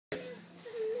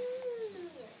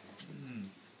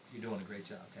great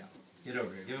job, Cal. Get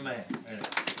over here. Give him a hand. Right.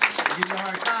 Give you a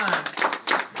hard time.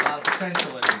 There's a lot of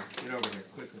potential in you. Get over here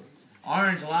quickly.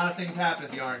 Orange, a lot of things happen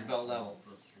at the orange belt level.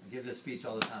 I give this speech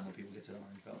all the time when people get to the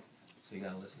orange belt. So you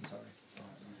got to listen, sorry.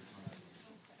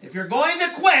 If you're going to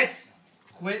quit,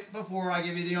 quit before I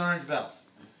give you the orange belt.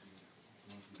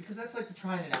 Because that's like the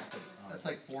trying it out phase. That's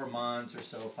like 4 months or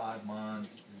so, 5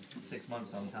 months, 6 months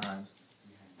sometimes.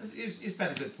 You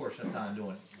spend a good portion of time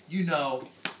doing it. You know,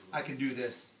 I can do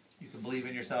this. You can believe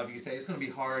in yourself. You can say, it's going to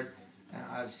be hard. And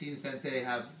I've seen Sensei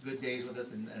have good days with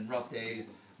us and rough days.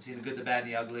 I've seen the good, the bad,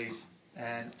 and the ugly.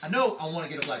 And I know I want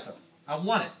to get a black belt. I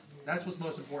want it. That's what's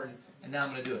most important. And now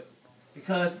I'm going to do it.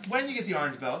 Because when you get the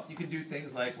orange belt, you can do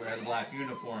things like wear the black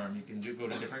uniform. You can go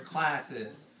to different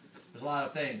classes. There's a lot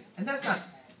of things. And that's not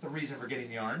the reason for getting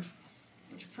the orange.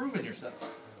 But you've proven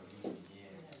yourself.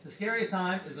 The scariest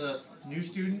time is a new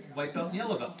student, white belt and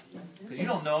yellow belt. Because you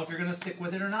don't know if you're going to stick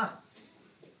with it or not.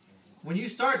 When you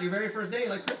start your very first day,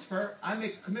 like Christopher, I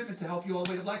make a commitment to help you all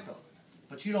the way to black belt.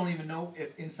 But you don't even know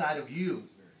if inside of you,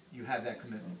 you have that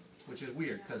commitment. Which is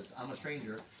weird, because I'm a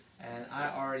stranger. And I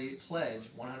already pledged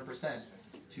 100%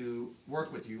 to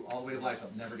work with you all the way to black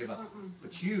belt. Never give up.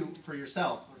 But you, for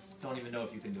yourself, don't even know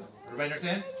if you can do it. Everybody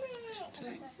understand?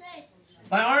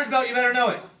 By orange belt, you better know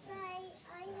it.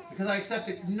 Because I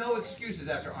accepted no excuses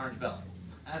after orange belt.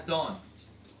 Ask Dawn.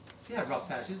 She had rough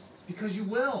patches. Because you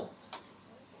will.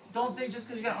 Don't think just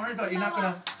because you got orange belt, you're not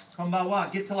going to come by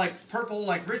get to like purple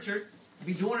like Richard,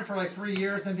 be doing it for like 3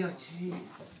 years, then be like, geez,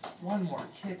 one more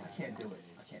kick, I can't do it.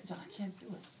 I can't do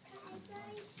it.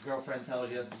 Girlfriend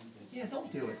tells you, yeah, don't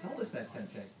do it. Don't listen to that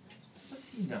sensei. What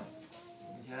does he know?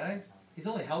 Okay? He's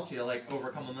only helped you to like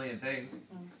overcome a million things.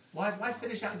 Why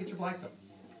finish out and get your black belt?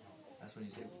 That's when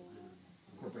you say,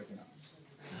 we're breaking up.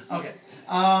 Okay.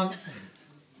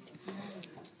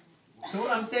 So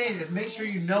what I'm saying is make sure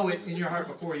you know it in your heart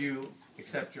before you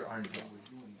accept your orange belt.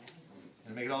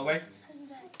 Gonna make it all the way?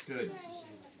 Good.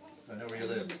 So I know where you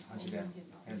live. Punch you down.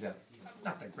 Hands out.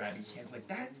 Not that grab each hands like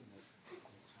that.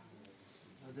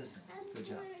 This good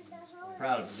job.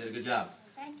 Proud of you. Did a good job.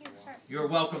 Thank you, sir. You're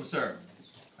welcome, sir.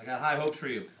 I got high hopes for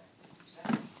you.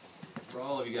 For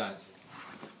all of you guys.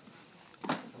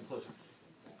 Come closer.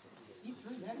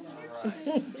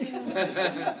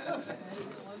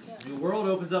 New world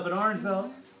opens up at orange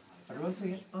belt. Everyone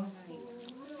sing it. Oh.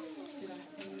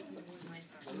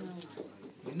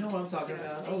 You know what I'm talking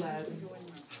about. Oh, Latin.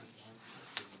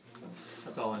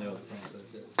 That's all I know of the song, so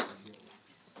that's it.